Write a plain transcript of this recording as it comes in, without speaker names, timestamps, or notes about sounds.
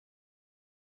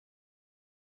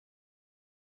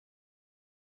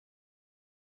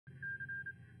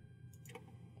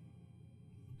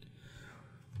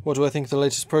What do I think of the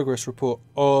latest progress report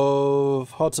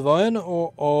of Hearts of Iron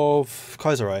or of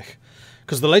Kaiserreich?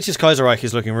 Because the latest Kaiserreich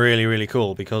is looking really, really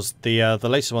cool, because the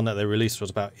latest one that they released was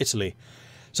about Italy.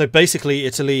 So basically,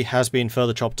 Italy has been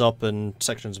further chopped up and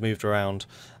sections moved around.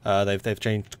 They've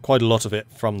changed quite a lot of it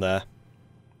from there.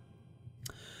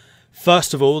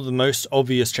 First of all, the most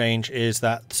obvious change is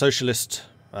that socialist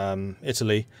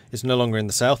Italy is no longer in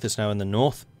the south; it's now in the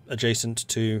north, adjacent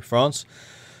to France.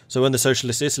 So when the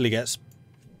socialist Italy gets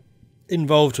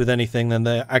involved with anything, then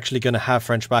they're actually going to have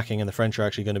French backing, and the French are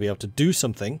actually going to be able to do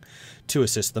something to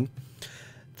assist them.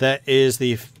 There is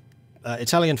the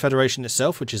Italian Federation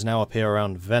itself, which is now up here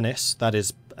around Venice. That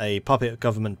is a puppet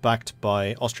government backed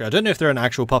by Austria. I don't know if they're an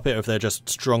actual puppet or if they're just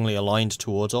strongly aligned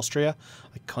towards Austria.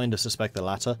 I kind of suspect the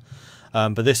latter.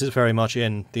 But this is very much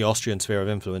in the Austrian sphere of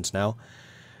influence now.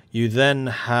 You then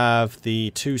have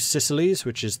the two Sicilies,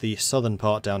 which is the southern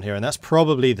part down here, and that's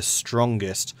probably the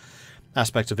strongest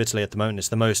aspect of Italy at the moment. It's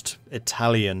the most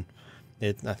Italian.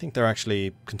 I think they're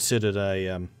actually considered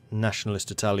a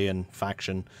nationalist Italian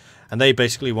faction, and they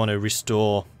basically want to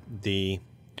restore the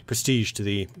prestige to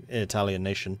the Italian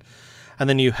nation. And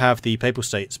then you have the Papal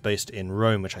States based in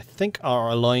Rome, which I think are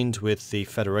aligned with the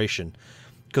Federation,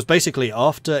 because basically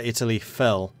after Italy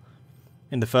fell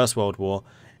in the First World War,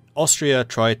 Austria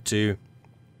tried to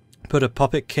put a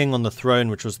puppet king on the throne,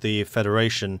 which was the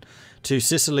Federation. Two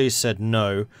Sicilies said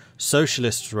no.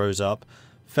 Socialists rose up.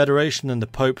 Federation and the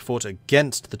Pope fought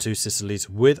against the two Sicilies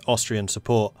with Austrian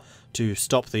support to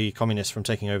stop the communists from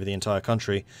taking over the entire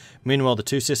country. Meanwhile, the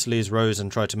two Sicilies rose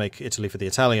and tried to make Italy for the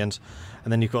Italians.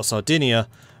 And then you've got Sardinia,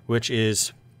 which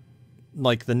is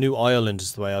like the new Ireland,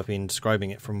 is the way I've been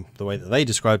describing it from the way that they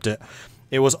described it.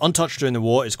 It was untouched during the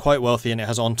war, it's quite wealthy, and it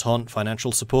has Entente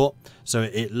financial support, so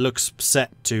it looks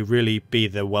set to really be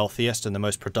the wealthiest and the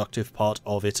most productive part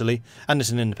of Italy, and it's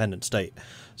an independent state.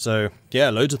 So,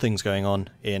 yeah, loads of things going on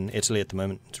in Italy at the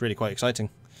moment. It's really quite exciting.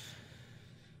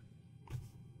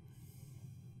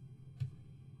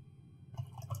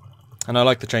 And I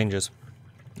like the changes.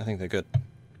 I think they're good.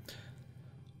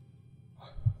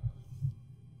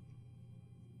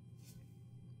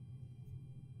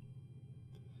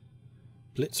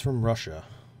 Blitz from Russia.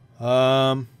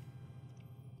 Go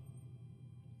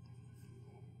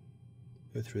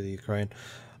through the Ukraine.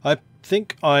 I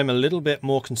think I'm a little bit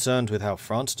more concerned with how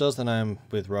France does than I am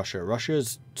with Russia. Russia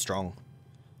is strong.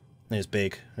 It's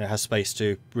big. It has space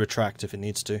to retract if it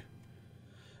needs to.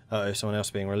 Uh-oh, someone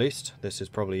else being released. This is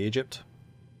probably Egypt.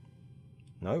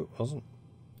 No, it wasn't.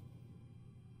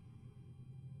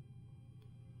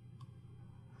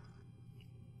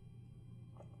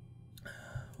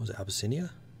 Was it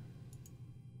Abyssinia?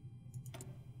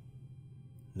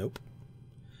 Nope.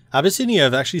 Abyssinia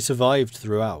have actually survived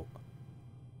throughout.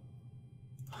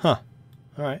 Huh.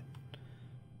 Alright.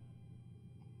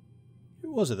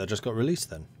 Who was it that just got released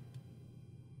then?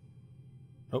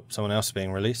 Oh, someone else is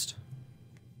being released.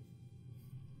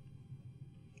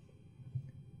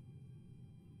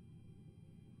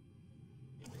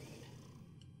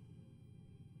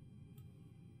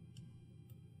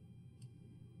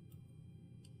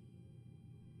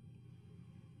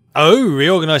 Oh,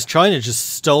 reorganized China just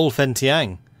stole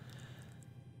Fentiang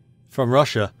from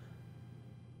Russia.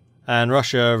 And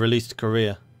Russia released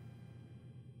Korea.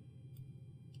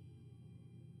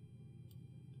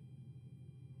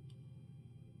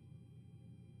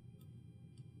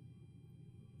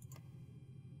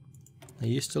 Are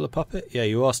you still a puppet? Yeah,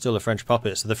 you are still a French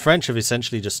puppet. So the French have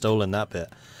essentially just stolen that bit.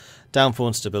 Downfall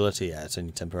and stability. Yeah, it's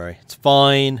only temporary. It's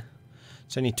fine.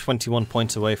 It's only 21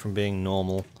 points away from being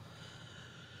normal.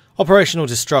 Operational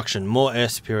destruction, more air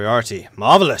superiority.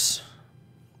 Marvellous!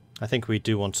 I think we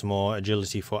do want some more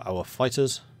agility for our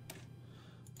fighters.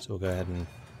 So we'll go ahead and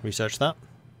research that.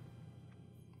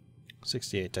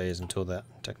 68 days until that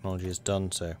technology is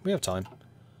done, so we have time.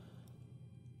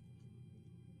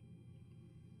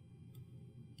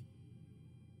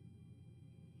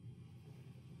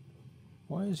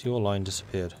 Why has your line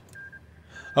disappeared?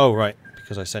 Oh, right,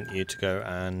 because I sent you to go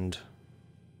and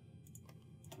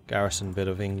garrison bit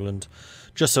of England,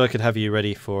 just so I could have you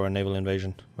ready for a naval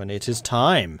invasion when it is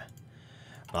time.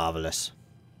 Marvellous.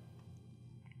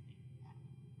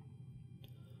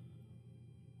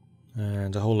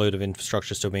 And a whole load of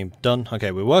infrastructure still being done.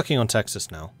 Okay, we're working on Texas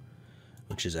now,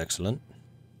 which is excellent.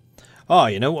 Ah,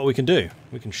 you know what we can do?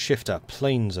 We can shift our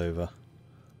planes over.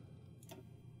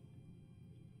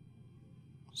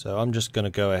 So I'm just going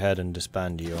to go ahead and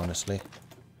disband you, honestly.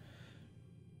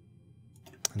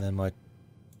 And then my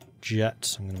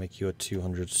jets, I'm going to make you a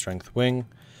 200 strength wing.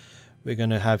 We're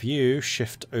going to have you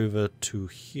shift over to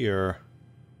here.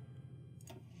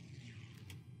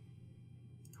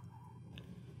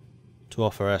 to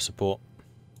offer air support.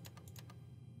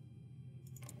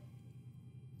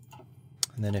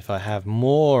 And then if I have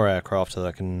more aircraft that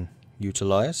I can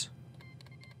utilise...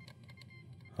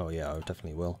 Oh yeah, I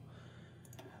definitely will.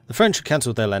 The French have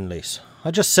cancelled their Lend-Lease. I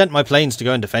just sent my planes to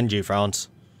go and defend you, France.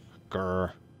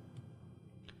 Grr.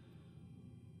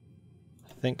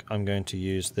 I think I'm going to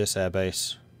use this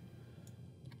airbase.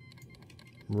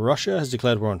 Russia has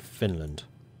declared war on Finland.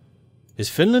 Is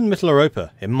Finland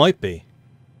Mitteleuropa? It might be.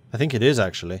 I think it is,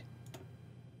 actually.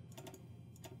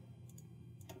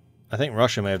 I think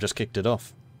Russia may have just kicked it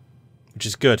off. Which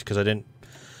is good, because I didn't...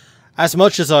 As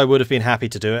much as I would have been happy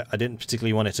to do it, I didn't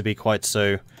particularly want it to be quite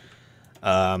so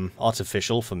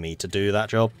artificial for me to do that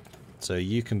job. So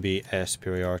you can be air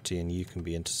superiority and you can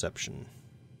be interception.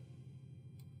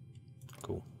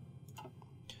 Cool.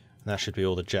 And that should be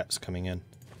all the jets coming in.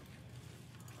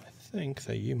 I think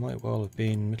that you might well have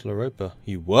been Mitteleuropa.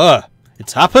 You were!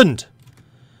 It's happened!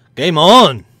 Game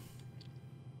on!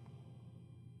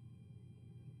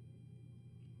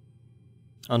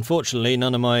 Unfortunately,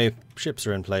 none of my ships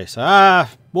are in place. Ah!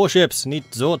 Warships!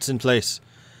 Need Zorts in place.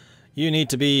 You need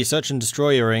to be search and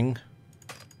destroyering.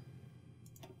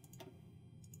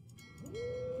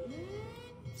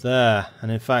 There.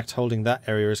 And in fact, holding that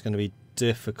area is going to be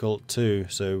difficult too.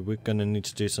 So we're going to need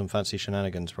to do some fancy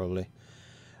shenanigans probably.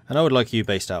 And I would like you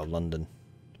based out of London.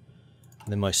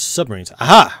 And then my submarines.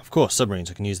 Aha! Of course, submarines.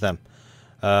 I can use them.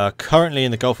 Currently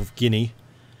in the Gulf of Guinea.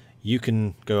 You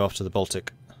can go off to the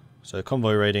Baltic. So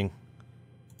convoy raiding.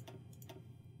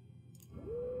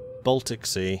 Baltic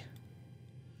Sea.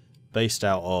 Based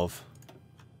out of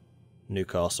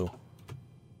Newcastle.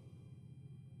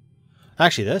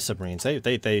 Actually, they're submarines.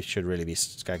 They should really be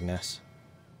Skegness.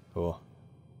 Or,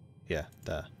 yeah,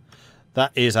 there.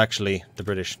 That is actually the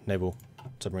British Naval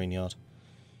Submarine Yard.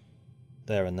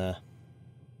 There and there.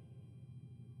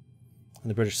 And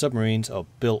the British submarines are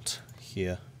built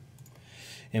here.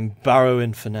 In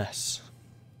Barrow-in-Furness.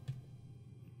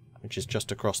 Which is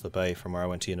just across the bay from where I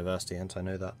went to university, hence I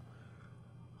know that.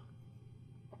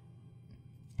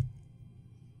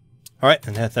 Alright,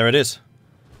 and there it is.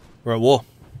 We're at war.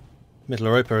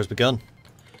 Mitteleuropa has begun.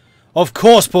 Of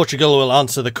course Portugal will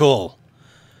answer the call!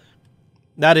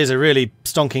 That is a really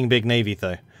stonking big navy,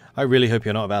 though. I really hope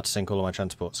you're not about to sink all of my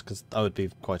transports, because I would be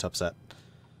quite upset.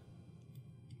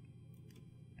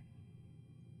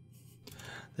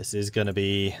 This is going to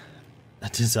be a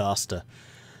disaster.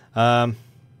 Where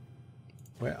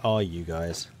are you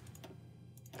guys?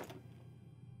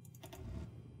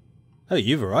 Oh,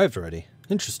 you've arrived already.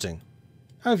 Interesting.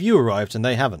 How have you arrived and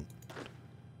they haven't?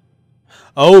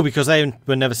 Oh, because they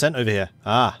were never sent over here.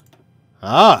 Ah.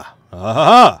 Ah.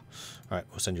 Ah. Alright,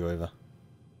 we'll send you over.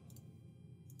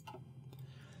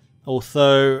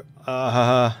 Although,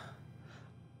 a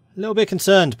little bit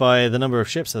concerned by the number of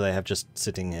ships that they have just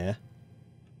sitting here.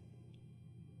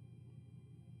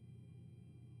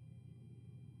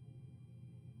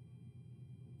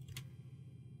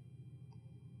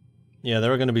 Yeah,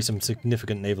 there are going to be some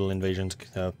significant naval invasions,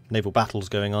 naval battles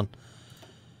going on.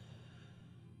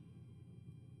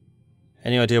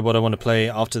 Any idea what I want to play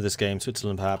after this game?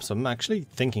 Switzerland, perhaps? I'm actually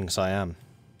thinking Siam.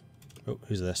 Oh,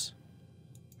 who's this?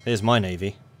 Here's my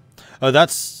navy. Oh,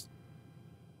 that's...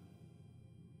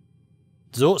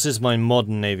 Zorts is my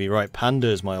modern navy, right? Panda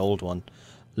is my old one.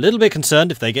 A little bit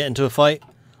concerned if they get into a fight.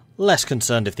 Less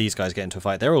concerned if these guys get into a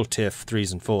fight. They're all tier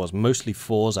 3s and 4s. Mostly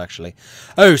 4s, actually.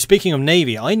 Oh, speaking of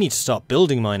navy, I need to start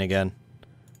building mine again.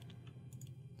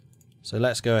 So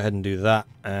let's go ahead and do that.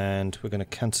 And we're going to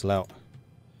cancel out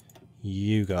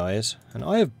you guys. And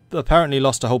I have apparently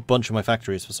lost a whole bunch of my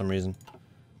factories for some reason.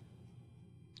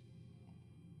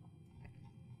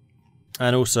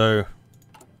 And also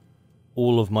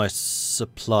all of my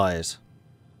supplies.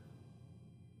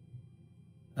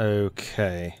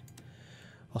 Okay.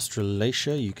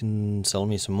 Australasia, you can sell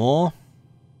me some more.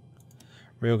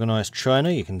 Reorganized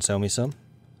China, you can sell me some.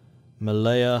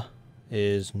 Malaya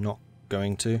is not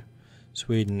going to.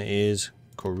 Sweden is.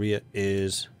 Korea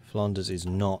is. Flanders is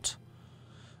not.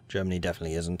 Germany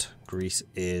definitely isn't. Greece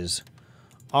is.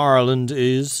 Ireland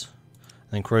is.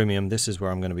 And then Chromium, this is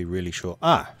where I'm going to be really short.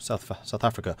 Ah, South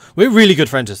Africa. We're really good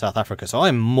friends with South Africa, so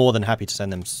I'm more than happy to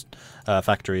send them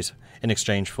factories in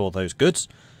exchange for those goods.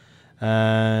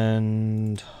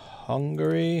 And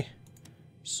Hungary,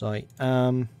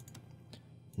 Siam,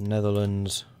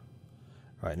 Netherlands.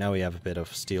 Right, now we have a bit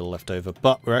of steel left over,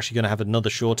 but we're actually going to have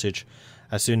another shortage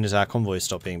as soon as our convoys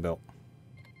stop being built.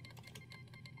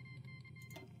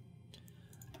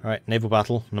 Alright, naval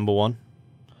battle, number 1.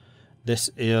 This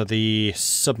are the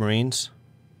submarines.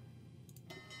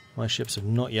 My ships have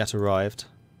not yet arrived.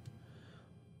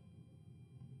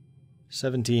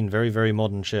 17 very, very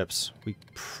modern ships. We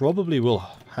probably will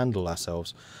handle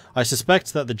ourselves. I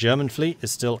suspect that the German fleet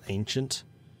is still ancient.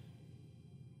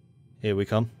 Here we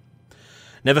come.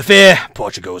 Never fear,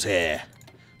 Portugal's here.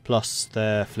 Plus,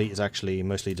 their fleet is actually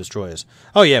mostly destroyers.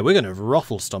 Oh yeah, we're going to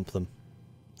ruffle stomp them.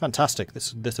 Fantastic.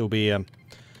 This will be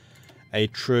a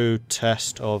true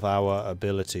test of our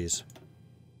abilities.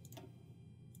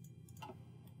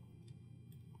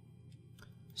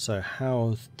 So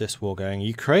how's this war going?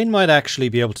 Ukraine might actually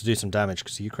be able to do some damage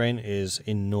because Ukraine is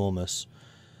enormous.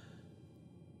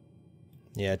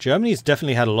 Yeah, Germany's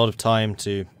definitely had a lot of time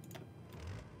to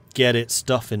get its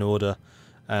stuff in order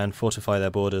and fortify their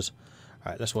borders.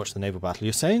 Alright, let's watch the naval battle.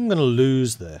 You're saying I'm going to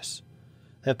lose this.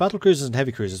 They have battle cruisers and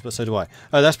heavy cruisers, but so do I.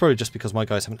 Oh, that's probably just because my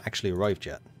guys haven't actually arrived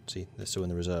yet. See, they're still in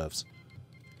the reserves.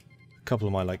 A couple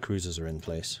of my light cruisers are in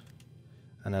place.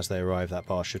 And as they arrive, that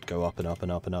bar should go up and up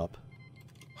and up and up.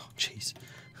 Oh, jeez.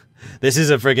 This is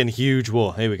a friggin' huge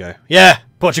war. Here we go. Yeah!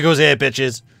 Portugal's here,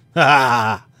 bitches! Ha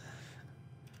ha!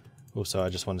 Also, I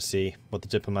just want to see what the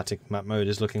diplomatic map mode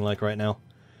is looking like right now.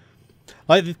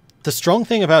 Like, the strong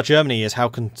thing about Germany is how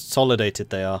consolidated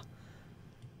they are.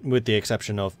 With the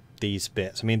exception of these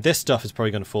bits. I mean, this stuff is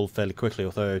probably going to fall fairly quickly,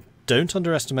 although don't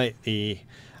underestimate the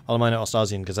Alemannia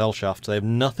Ostasian Gesellschaft. They have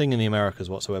nothing in the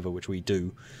Americas whatsoever, which we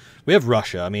do. We have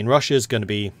Russia. I mean, Russia's going to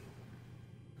be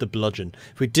the bludgeon.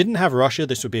 If we didn't have Russia,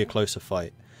 this would be a closer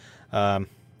fight. And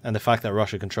the fact that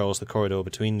Russia controls the corridor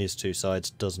between these two sides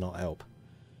does not help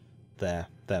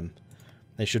them.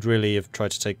 They should really have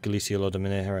tried to take Galicia or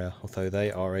Dominica, although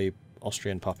they are a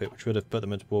Austrian puppet, which would have put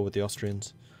them at war with the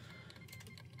Austrians.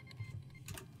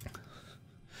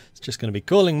 It's just going to be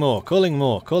calling more, calling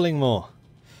more, calling more.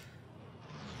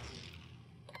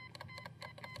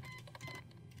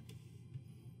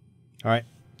 Alright,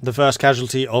 the first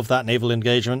casualty of that naval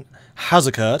engagement has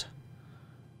occurred.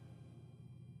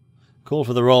 Call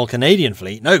for the Royal Canadian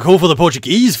Fleet. No, call for the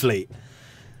Portuguese fleet.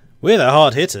 We're the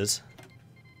hard hitters.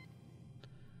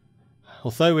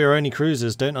 Although we are only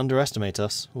cruisers, don't underestimate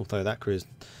us. Although that cruise...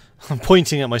 I'm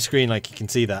pointing at my screen like you can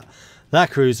see that. That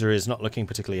cruiser is not looking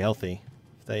particularly healthy.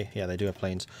 Yeah, they do have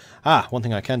planes. Ah, one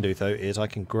thing I can do, though, is I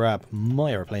can grab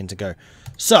my aeroplane to go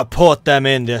support them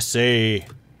in the sea.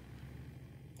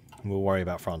 We'll worry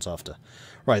about France after.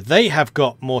 Right, they have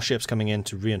got more ships coming in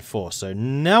to reinforce. So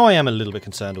now I am a little bit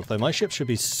concerned, although my ships should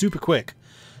be super quick.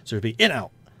 So it'll be in,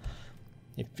 out.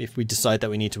 If we decide that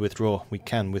we need to withdraw, we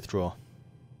can withdraw.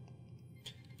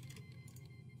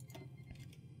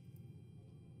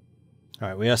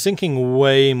 Alright, we are sinking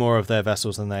way more of their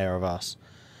vessels than they are of us.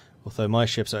 Although my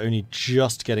ships are only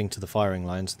just getting to the firing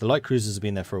lines. The light cruisers have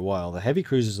been there for a while. The heavy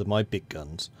cruisers are my big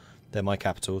guns. They're my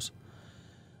capitals.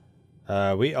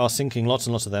 We are sinking lots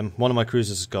and lots of them. One of my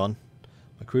cruisers is gone.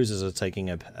 My cruisers are taking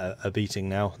a beating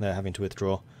now. They're having to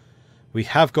withdraw. We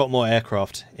have got more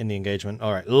aircraft in the engagement.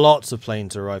 Alright, lots of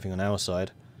planes arriving on our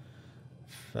side.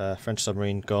 French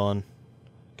submarine gone.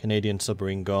 Canadian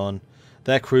submarine gone.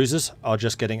 Their cruisers are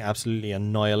just getting absolutely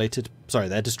annihilated. Sorry,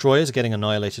 their destroyers are getting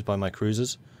annihilated by my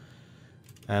cruisers.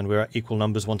 And we're at equal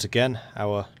numbers once again.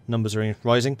 Our numbers are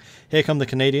rising. Here come the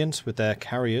Canadians with their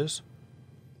carriers.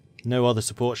 No other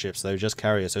support ships, though, just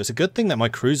carriers. So it's a good thing that my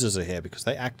cruisers are here, because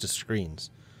they act as screens.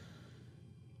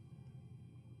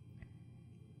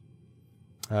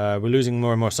 We're losing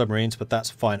more and more submarines, but that's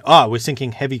fine. Ah, we're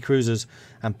sinking heavy cruisers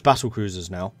and battle cruisers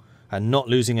now, and not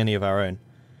losing any of our own.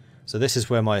 So this is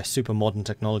where my super modern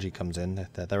technology comes in.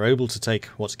 They're able to take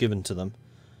what's given to them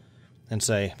and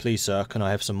say, please sir, can I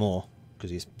have some more?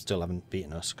 Because you still haven't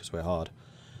beaten us, because we're hard.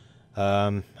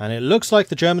 And it looks like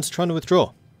the Germans are trying to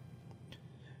withdraw.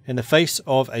 In the face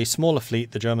of a smaller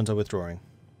fleet, the Germans are withdrawing.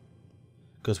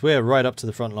 Because we're right up to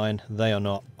the front line, they are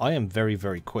not. I am very,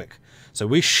 very quick. So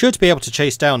we should be able to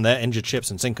chase down their injured ships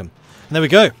and sink them. And there we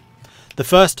go. The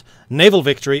first naval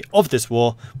victory of this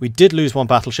war. We did lose one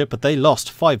battleship, but they lost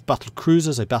 5 battle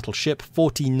cruisers, a battleship,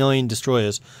 49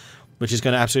 destroyers, which is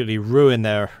going to absolutely ruin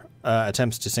their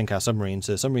attempts to sink our submarines.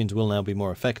 So submarines will now be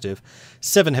more effective.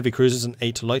 7 heavy cruisers and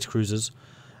 8 light cruisers,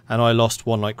 and I lost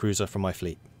 1 light cruiser from my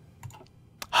fleet.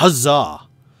 Huzzah!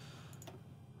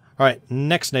 Alright,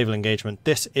 next naval engagement.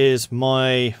 This is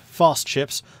my fast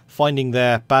ships finding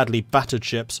their badly battered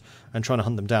ships and trying to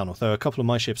hunt them down. Although a couple of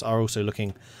my ships are also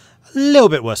looking a little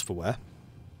bit worse for wear.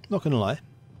 Not going to lie.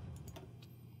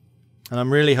 And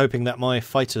I'm really hoping that my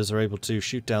fighters are able to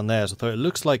shoot down theirs. Although it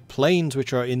looks like planes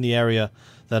which are in the area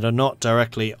that are not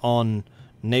directly on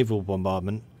naval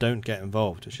bombardment don't get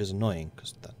involved, which is annoying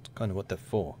because that's kind of what they're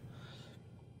for.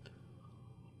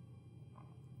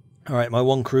 Alright, my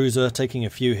one cruiser taking a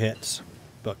few hits,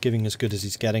 but giving as good as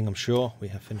he's getting, I'm sure. We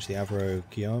have finished the Avro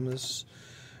Guillermes.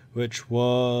 which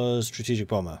was strategic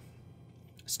bomber.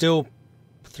 Still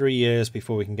 3 years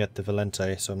before we can get the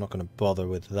Valente, so I'm not going to bother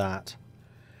with that.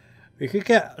 We could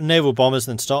get naval bombers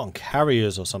and then start on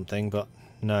carriers or something, but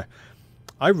no.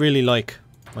 I really like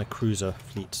my cruiser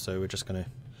fleet, so we're just going to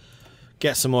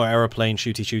get some more aeroplane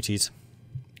shooties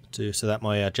so that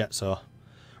my jets are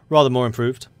rather more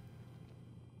improved.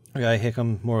 Okay, here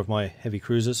come more of my heavy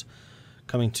cruisers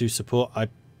coming to support.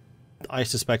 I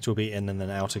suspect we'll be in and then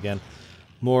out again.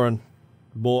 More and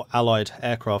more allied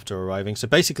aircraft are arriving, so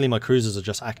basically my cruisers are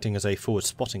just acting as a forward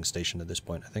spotting station at this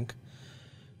point, I think.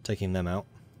 Taking them out.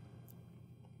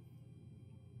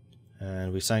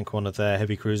 And we sank one of their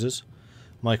heavy cruisers.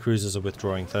 My cruisers are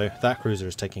withdrawing though. That cruiser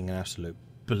is taking an absolute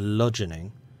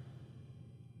bludgeoning.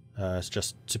 It's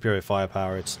just superior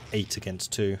firepower. It's 8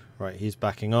 against 2. Right, he's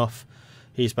backing off.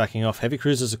 He's backing off. Heavy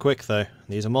cruisers are quick though.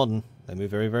 These are modern. They move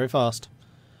very, very fast.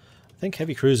 I think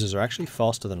heavy cruisers are actually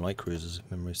faster than light cruisers, if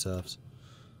memory serves.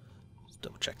 Let's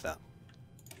double check that.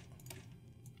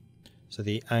 So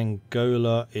the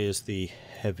Angola is the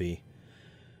heavy.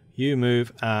 You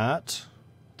move at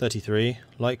 33.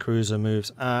 Light cruiser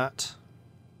moves at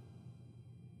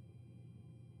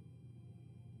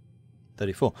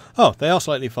 34. Oh, they are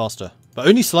slightly faster, but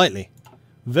only slightly.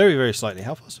 Very, very slightly.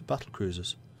 How fast are battle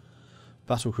cruisers?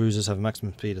 Battle cruisers have a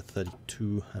maximum speed of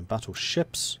 32, and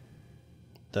battleships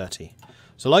 30.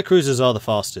 So light cruisers are the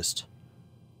fastest.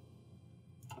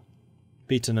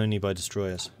 Beaten only by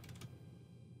destroyers.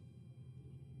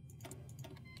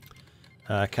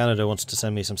 Canada wants to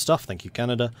send me some stuff. Thank you,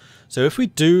 Canada. So if we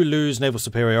do lose naval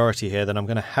superiority here, then I'm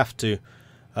going to have to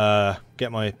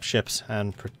get my ships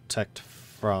and protect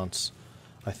France,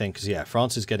 I think. Because, yeah,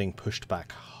 France is getting pushed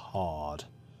back hard.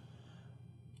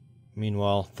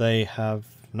 Meanwhile, they have...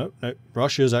 Nope.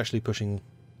 Russia's actually pushing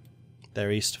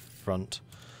their east front.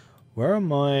 Where are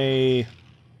my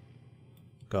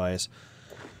guys?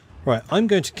 Right, I'm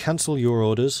going to cancel your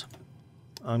orders.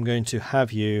 I'm going to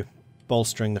have you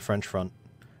bolstering the French front.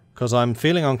 Because I'm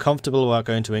feeling uncomfortable about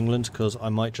going to England, because I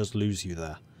might just lose you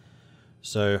there.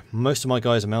 So, most of my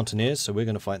guys are mountaineers, so we're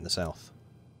going to fight in the south.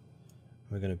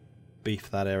 We're going to beef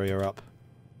that area up.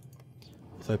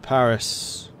 So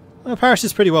Paris... Well, Paris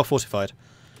is pretty well fortified.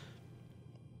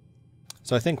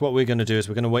 So I think what we're going to do is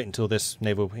we're going to wait until this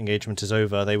naval engagement is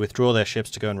over. They withdraw their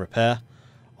ships to go and repair.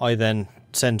 I then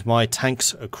send my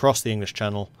tanks across the English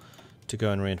Channel to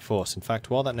go and reinforce. In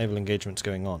fact, while that naval engagement's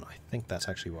going on, I think that's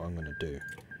actually what I'm going to do.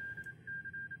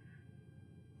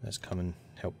 Let's come and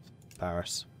help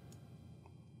Paris.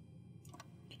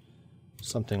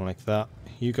 Something like that.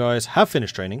 You guys have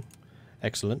finished training.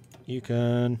 Excellent. You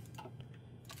can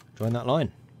join that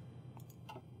line.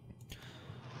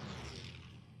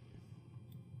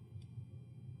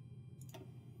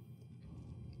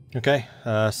 Okay,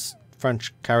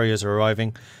 French carriers are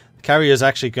arriving. The carrier is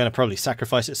actually going to probably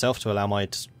sacrifice itself to allow my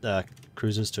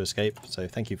cruisers to escape, so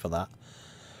thank you for that.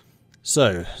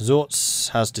 So,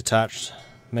 Zorts has detached.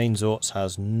 Main Zorts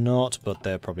has not, but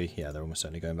they're probably, yeah, they're almost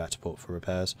certainly going back to port for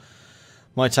repairs.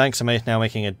 My tanks are now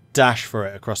making a dash for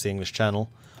it across the English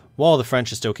Channel, while the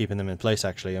French are still keeping them in place,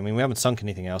 actually. I mean, we haven't sunk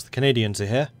anything else. The Canadians are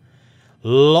here.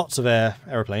 Lots of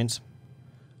aeroplanes.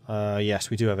 Yes,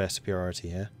 we do have air superiority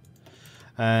here.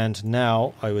 And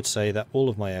now I would say that all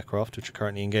of my aircraft, which are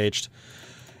currently engaged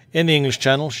in the English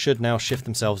Channel, should now shift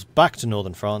themselves back to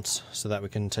northern France so that we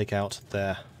can take out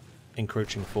their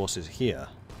encroaching forces here.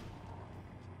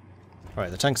 Right,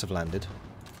 the tanks have landed.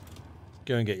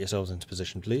 Go and get yourselves into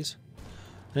position, please.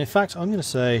 And in fact, I'm going to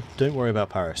say, don't worry about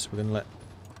Paris. We're going to let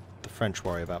the French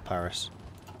worry about Paris.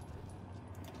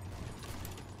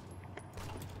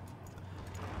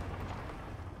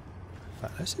 In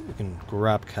fact, let's see if we can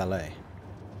grab Calais.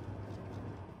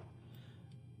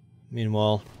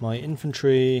 Meanwhile, my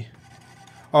infantry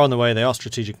are on the way. They are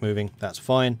strategic moving. That's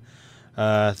fine.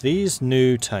 These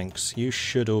new tanks, you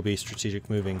should all be strategic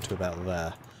moving to about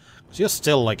there. Because you're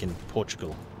still, like, in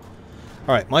Portugal.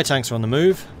 Alright, my tanks are on the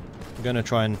move. We're going to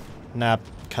try and nab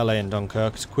Calais and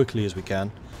Dunkirk as quickly as we can.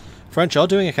 French are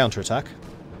doing a counterattack.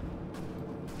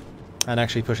 And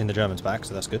actually pushing the Germans back,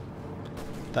 so that's good.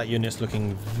 That unit's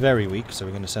looking very weak, so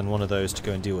we're going to send one of those to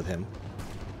go and deal with him.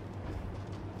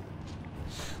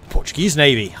 Portuguese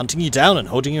Navy, hunting you down and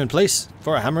holding you in place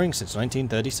for a hammering since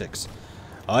 1936.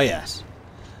 Oh yes.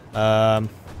 I'm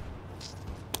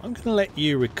going to let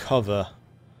you recover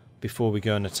before we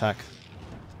go and attack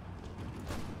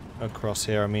across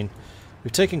here. I mean,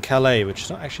 we've taken Calais, which is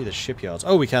not actually the shipyards.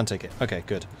 Oh, we can take it. Okay,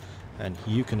 good. And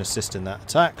you can assist in that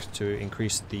attack to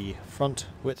increase the front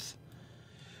width.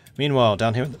 Meanwhile,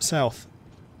 down here in the south,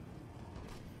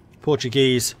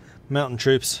 Portuguese mountain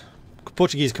troops,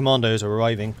 Portuguese commandos are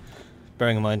arriving.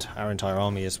 bearing in mind our entire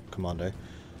army is commando.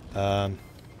 Some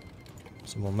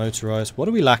more motorized. What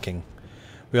are we lacking?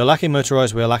 We are lacking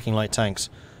motorized, we are lacking light tanks.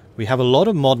 We have a lot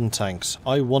of modern tanks.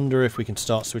 I wonder if we can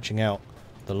start switching out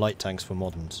the light tanks for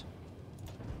moderns.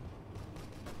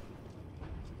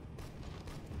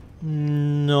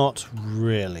 Not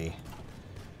really.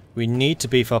 We need to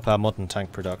beef up our modern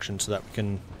tank production so that we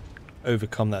can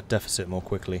overcome that deficit more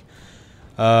quickly.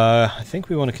 I think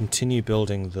we want to continue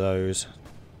building those.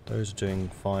 Those are doing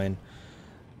fine.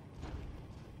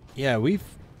 Yeah, we've...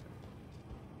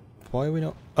 Why are we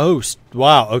not... Oh,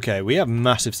 wow, okay. We have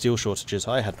massive steel shortages.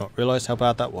 I had not realised how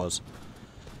bad that was.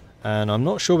 And I'm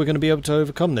not sure we're going to be able to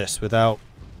overcome this without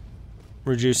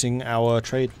reducing our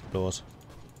trade laws.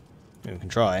 I mean, we can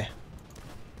try.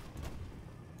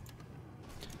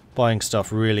 Buying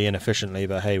stuff really inefficiently,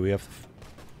 but hey, we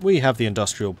have the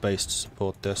industrial base to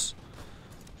support this.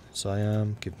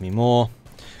 Siam, give me more.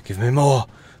 Give me more!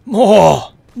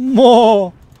 More!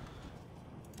 More!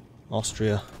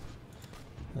 Austria.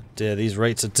 Oh dear, these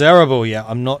rates are terrible. Yeah,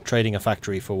 I'm not trading a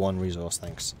factory for one resource,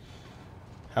 thanks.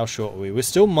 How short are we? We're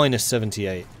still minus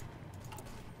 78.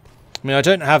 I mean, I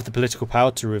don't have the political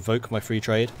power to revoke my free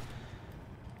trade.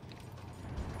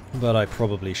 But I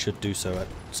probably should do so at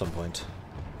some point.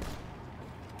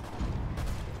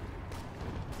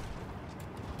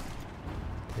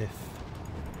 If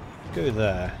we go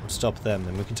there and stop them,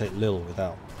 then we can take Lille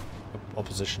without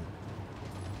opposition.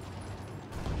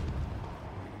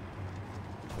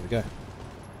 There we go.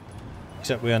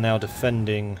 Except we are now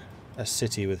defending a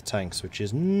city with tanks, which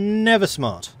is never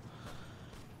smart.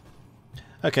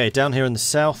 Okay, down here in the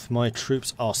south, my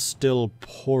troops are still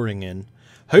pouring in.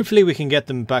 Hopefully we can get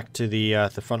them back to the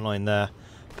front line there.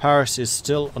 Paris is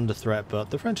still under threat, but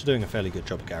the French are doing a fairly good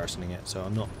job of garrisoning it, so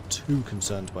I'm not too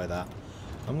concerned by that.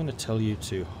 I'm going to tell you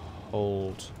to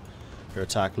hold your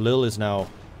attack. Lille is now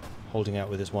holding out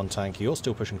with his one tank. You're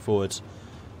still pushing forwards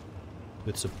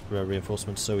with some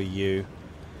reinforcements, so are you.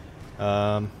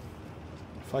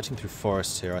 Fighting through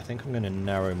forests here. I think I'm going to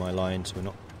narrow my line so we're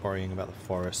not worrying about the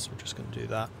forests. We're just going to do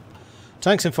that.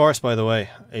 Tanks in forest, by the way,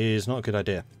 is not a good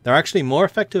idea. They're actually more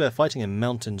effective at fighting in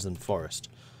mountains than forest.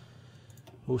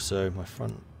 Also,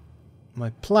 my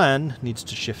plan needs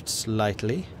to shift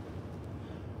slightly.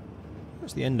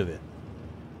 Where's the end of it?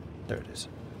 There it is.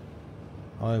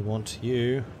 I want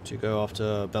you to go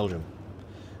after Belgium.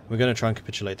 We're going to try and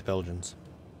capitulate the Belgians.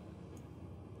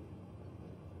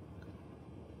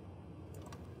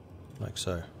 Like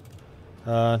so.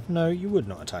 No, you would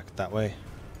not attack that way.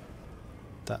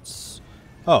 That's...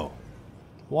 Oh.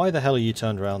 Why the hell are you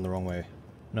turned around the wrong way?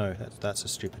 No, that's a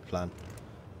stupid plan.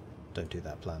 Don't do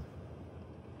that plan.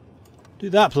 Do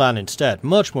that plan instead.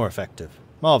 Much more effective.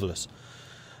 Marvellous.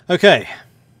 Okay.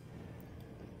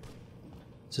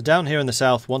 So down here in the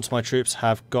south, once my troops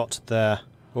have got their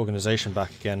organisation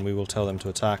back again, we will tell them to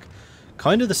attack.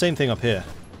 Kind of the same thing up here.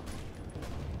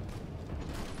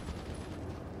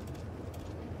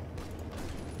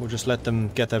 We'll just let them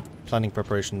get their planning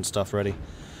preparation and stuff ready.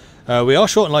 We are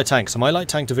short in light tanks, so my light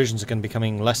tank divisions are going to be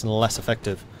becoming less and less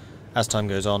effective as time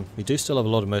goes on. We do still have a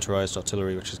lot of motorized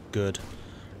artillery, which is good.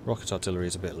 Rocket artillery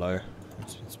is a bit low.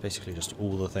 It's basically just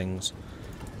all the things.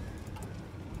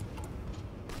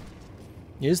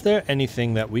 Is there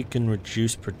anything that we can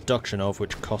reduce production of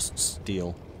which costs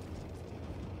steel?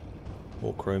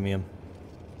 Or chromium?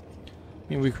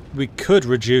 I mean, we could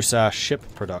reduce our ship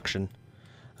production,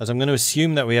 as I'm going to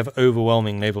assume that we have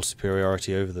overwhelming naval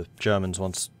superiority over the Germans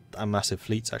once our massive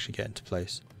fleets actually get into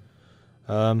place.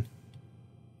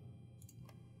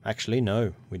 Actually,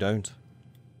 no, we don't.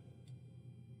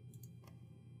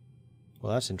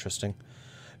 Well, that's interesting.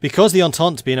 Because the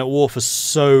Entente's been at war for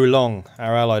so long,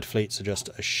 our allied fleets are just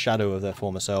a shadow of their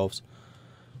former selves.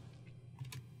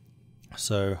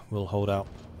 So, we'll hold out.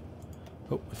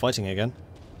 Oh, we're fighting again.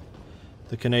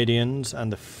 The Canadians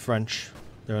and the French.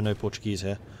 There are no Portuguese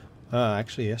here.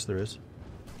 Actually, yes, there is.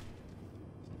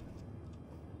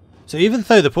 So even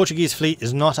though the Portuguese fleet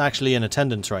is not actually in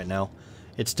attendance right now,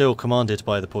 it's still commanded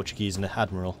by the Portuguese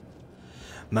admiral.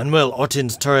 Manuel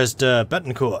Ortins Torres de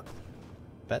Betancourt.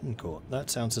 Betancourt? That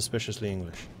sounds suspiciously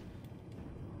English.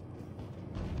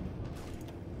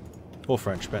 Or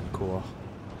French, Betancourt.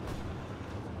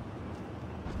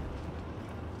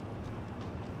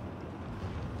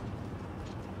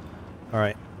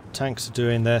 Alright, tanks are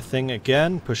doing their thing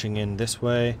again, pushing in this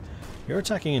way. You're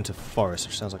attacking into forest,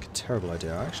 which sounds like a terrible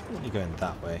idea. I actually want you going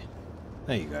that way.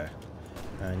 There you go.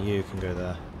 And you can go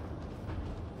there.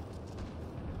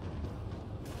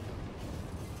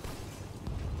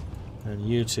 And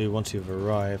you two, once you've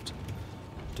arrived,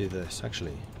 do this.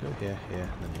 Actually, go here, here,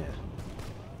 and then here.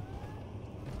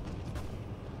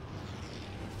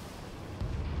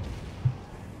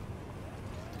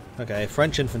 Okay,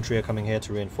 French infantry are coming here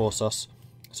to reinforce us.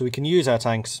 So we can use our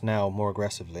tanks now more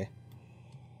aggressively.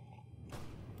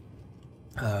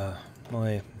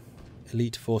 My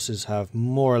elite forces have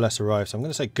more or less arrived, so I'm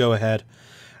going to say go ahead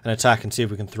and attack and see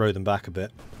if we can throw them back a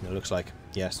bit. It looks like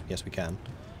yes we can.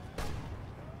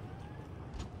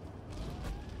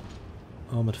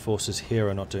 Armoured forces here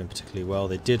are not doing particularly well.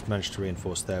 They did manage to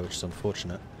reinforce there, which is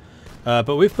unfortunate.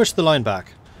 But we've pushed the line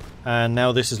back, and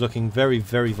now this is looking very,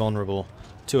 very vulnerable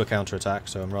to a counterattack,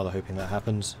 so I'm rather hoping that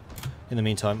happens. In the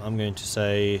meantime, I'm going to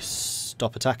say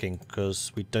stop attacking,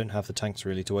 because we don't have the tanks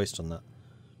really to waste on that.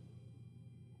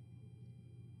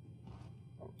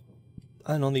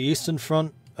 And on the eastern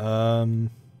front, of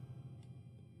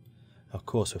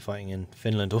course we're fighting in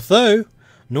Finland, although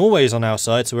Norway's on our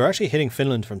side, so we're actually hitting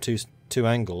Finland from two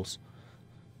angles.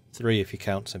 3 if you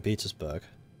count St. Petersburg.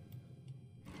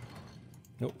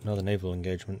 Nope, another naval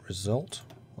engagement result.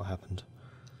 What happened?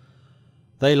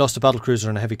 They lost a battlecruiser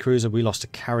and a heavy cruiser. We lost a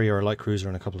carrier, a light cruiser,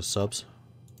 and a couple of subs.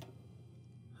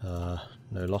 No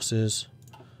losses.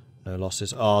 No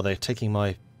losses. Oh, they're taking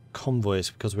my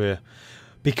convoys because we're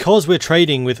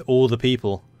trading with all the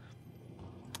people.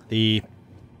 The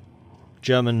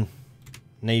German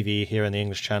Navy here in the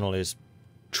English Channel is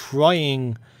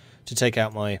trying to take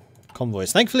out my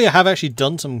convoys. Thankfully, I have actually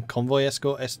done some convoy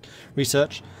escort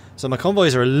research, so my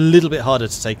convoys are a little bit harder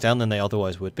to take down than they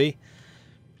otherwise would be.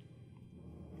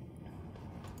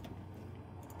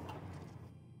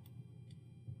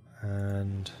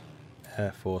 And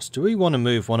Air Force. Do we want to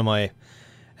move one of my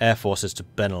air forces to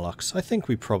Benelux? I think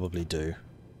we probably do.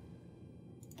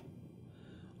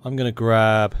 I'm going to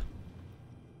grab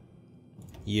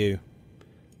you,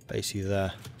 base you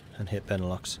there, and hit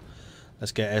Benelux.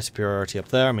 Let's get air superiority up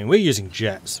there. I mean, we're using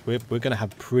jets. We're going to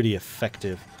have pretty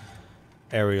effective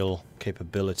aerial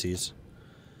capabilities.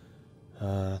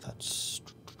 That's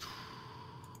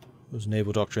was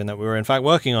naval doctrine that we were in fact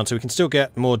working on, so we can still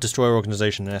get more destroyer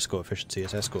organization and escort efficiency.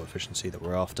 It's escort efficiency that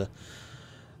we're after.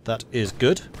 That is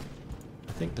good.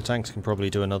 I think the tanks can probably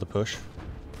do another push.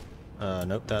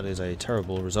 Nope, that is a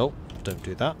terrible result. Don't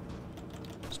do that.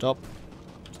 Stop.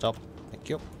 Stop. Thank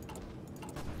you.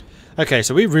 Okay,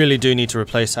 so we really do need to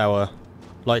replace our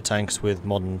light tanks with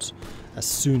moderns as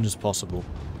soon as possible.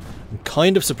 I'm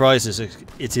kind of surprised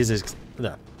it is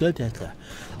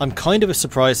I'm kind of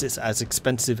surprised it's as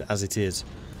expensive as it is.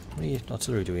 How many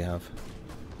artillery do we have?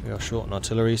 We are short on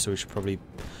artillery, so we should probably...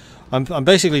 I'm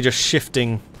basically just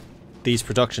shifting these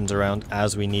productions around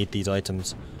as we need these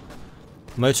items.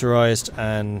 Motorized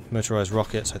and motorized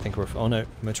rockets, I think we're... Oh no,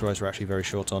 motorized we're actually very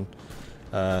short on.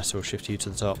 So we'll shift you to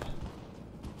the top.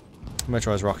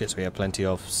 Motorized rockets we have plenty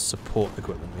of. Support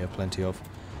equipment we have plenty of.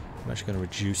 I'm actually going to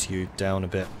reduce you down a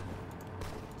bit,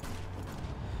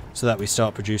 so that we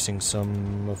start producing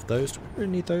some of those. Do we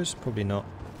really need those? Probably not.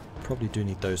 Probably do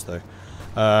need those though.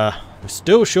 We're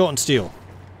still short on steel.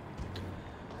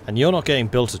 And you're not getting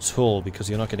built at all because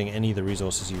you're not getting any of the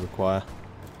resources you require.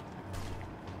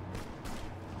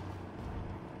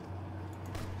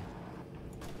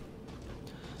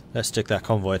 Let's stick that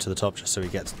convoy to the top just so he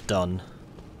gets done.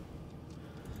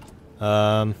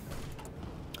 I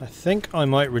think I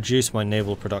might reduce my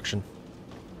naval production,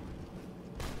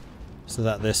 so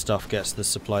that this stuff gets the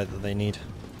supply that they need.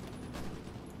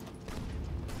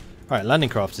 Alright, landing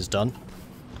craft is done.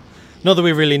 Not that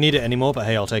we really need it anymore, but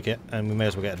hey, I'll take it. And we may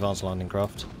as well get advanced landing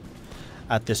craft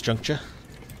at this juncture.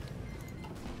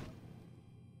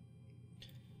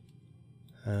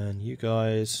 And you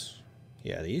guys...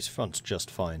 Yeah, the east front's just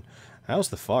fine. How's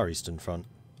the far eastern front?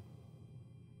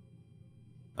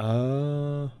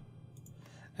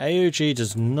 AOG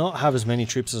does not have as many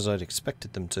troops as I'd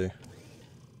expected them to.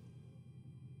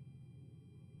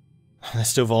 They're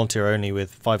still volunteer only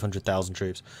with 500,000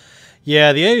 troops.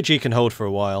 Yeah, the AOG can hold for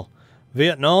a while.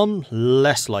 Vietnam,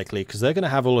 less likely, because they're going to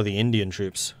have all of the Indian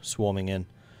troops swarming in.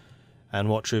 And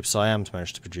what troops Siam's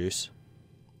managed to produce.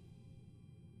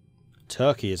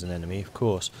 Turkey is an enemy, of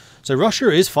course. So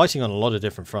Russia is fighting on a lot of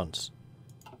different fronts.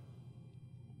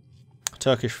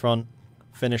 Turkish front,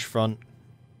 Finnish front,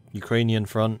 Ukrainian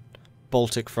front,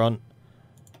 Baltic front.